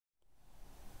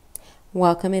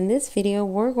Welcome. In this video,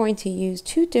 we're going to use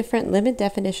two different limit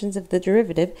definitions of the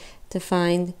derivative to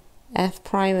find f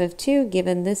prime of 2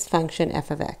 given this function f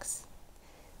of x.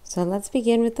 So let's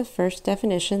begin with the first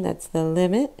definition. That's the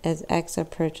limit as x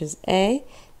approaches a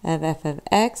of f of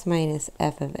x minus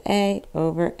f of a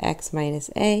over x minus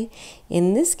a.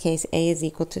 In this case, a is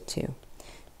equal to 2.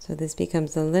 So this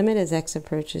becomes the limit as x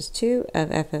approaches 2 of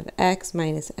f of x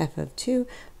minus f of 2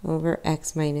 over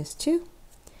x minus 2.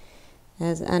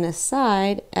 As an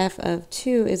aside, f of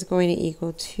 2 is going to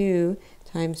equal 2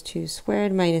 times 2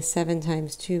 squared minus 7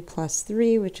 times 2 plus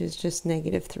 3, which is just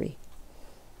negative 3.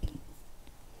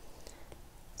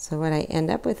 So what I end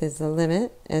up with is the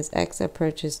limit as x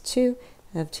approaches 2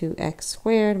 of 2x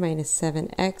squared minus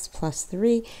 7x plus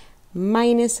 3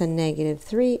 minus a negative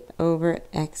 3 over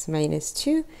x minus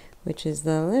 2, which is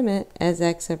the limit as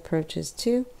x approaches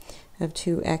 2 of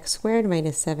 2x squared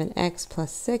minus 7x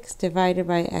plus 6 divided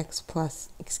by x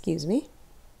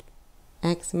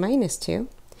minus 2.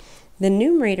 The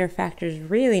numerator factors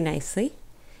really nicely.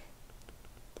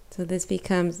 So this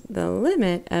becomes the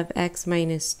limit of x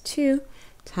minus 2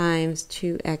 times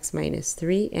 2x minus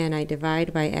 3, and I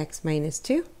divide by x minus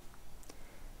 2.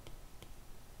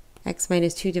 X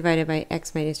minus 2 divided by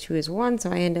x minus 2 is 1,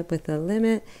 so I end up with the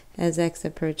limit as x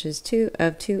approaches 2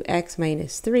 of 2x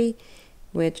minus 3,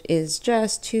 which is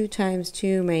just 2 times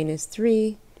 2 minus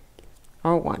 3,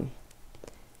 or 1.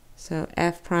 So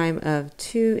f prime of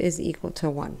 2 is equal to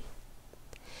 1.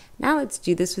 Now let's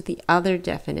do this with the other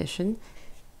definition.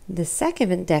 The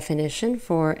second definition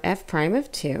for f prime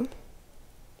of 2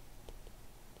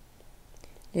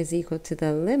 is equal to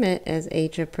the limit as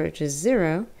h approaches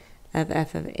 0 of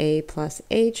f of a plus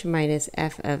h minus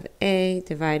f of a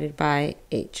divided by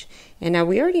h. And now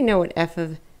we already know what f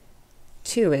of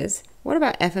 2 is. What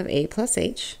about f of a plus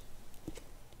h?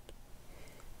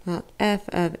 Well, f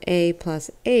of a plus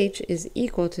h is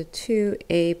equal to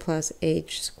 2a plus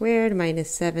h squared minus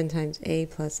 7 times a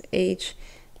plus h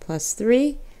plus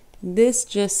 3. This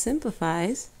just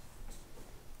simplifies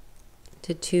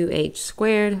to 2h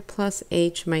squared plus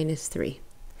h minus 3.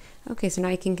 Okay, so now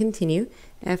I can continue.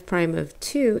 F prime of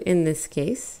 2 in this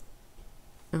case,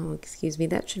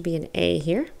 that should be an a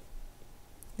here.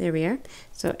 There we are.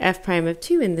 So f prime of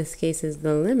 2 in this case is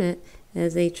the limit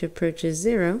as h approaches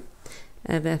 0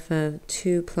 of f of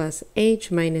 2 plus h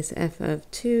minus f of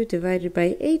 2 divided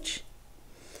by h.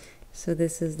 So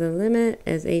this is the limit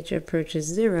as h approaches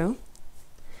 0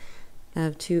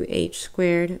 of 2h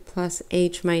squared plus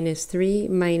h minus 3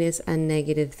 minus a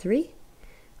negative 3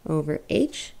 over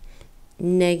h.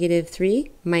 Negative 3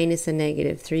 minus a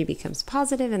negative 3 becomes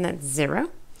positive, and that's 0.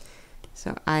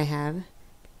 So I have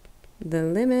the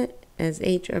limit as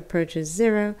h approaches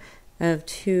 0 of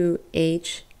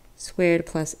 2h squared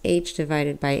plus h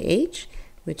divided by h,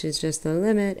 which is just the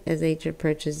limit as h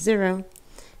approaches 0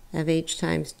 of h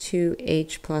times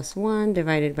 2h plus 1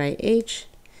 divided by h.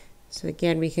 So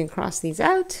again, we can cross these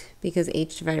out because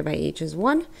h divided by h is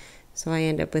 1. So I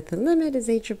end up with the limit as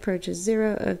h approaches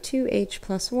 0 of 2h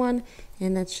plus 1,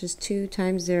 and that's just 2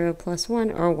 times 0 plus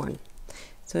 1, or 1.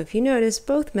 So if you notice,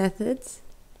 both methods,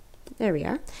 there we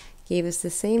are, gave us the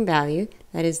same value.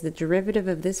 That is, the derivative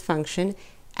of this function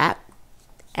at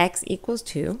x equals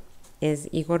 2 is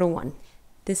equal to 1.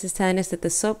 This is telling us that the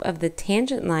slope of the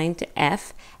tangent line to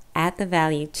f at the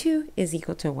value 2 is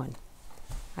equal to 1.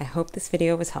 I hope this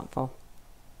video was helpful.